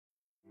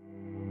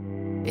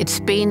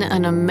It's been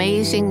an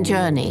amazing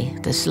journey,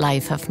 this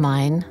life of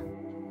mine.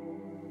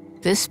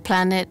 This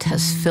planet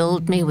has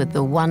filled me with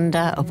the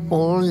wonder of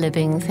all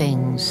living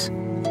things,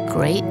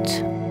 great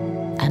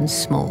and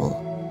small.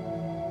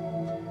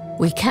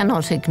 We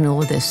cannot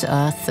ignore this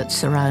earth that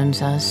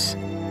surrounds us,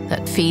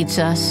 that feeds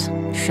us,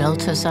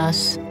 shelters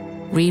us,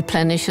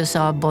 replenishes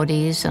our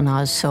bodies and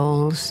our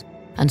souls,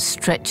 and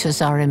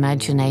stretches our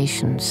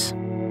imaginations,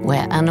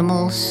 where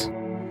animals,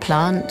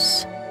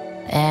 plants,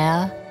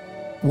 air,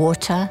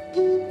 water,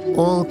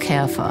 all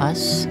care for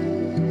us.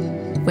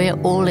 We're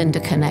all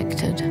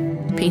interconnected,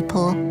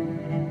 people,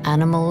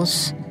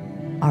 animals,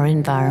 our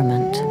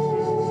environment.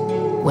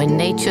 When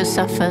nature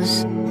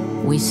suffers,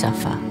 we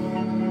suffer.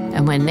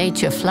 And when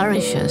nature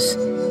flourishes,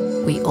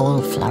 we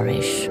all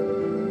flourish.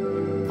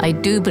 I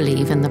do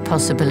believe in the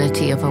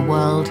possibility of a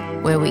world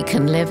where we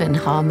can live in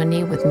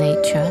harmony with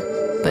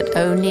nature, but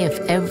only if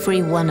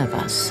every one of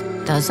us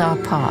does our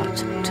part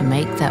to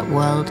make that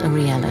world a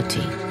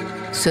reality,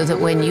 so that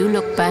when you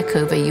look back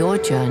over your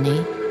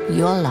journey,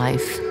 your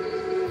life,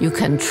 you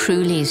can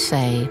truly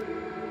say,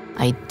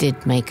 I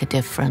did make a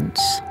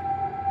difference.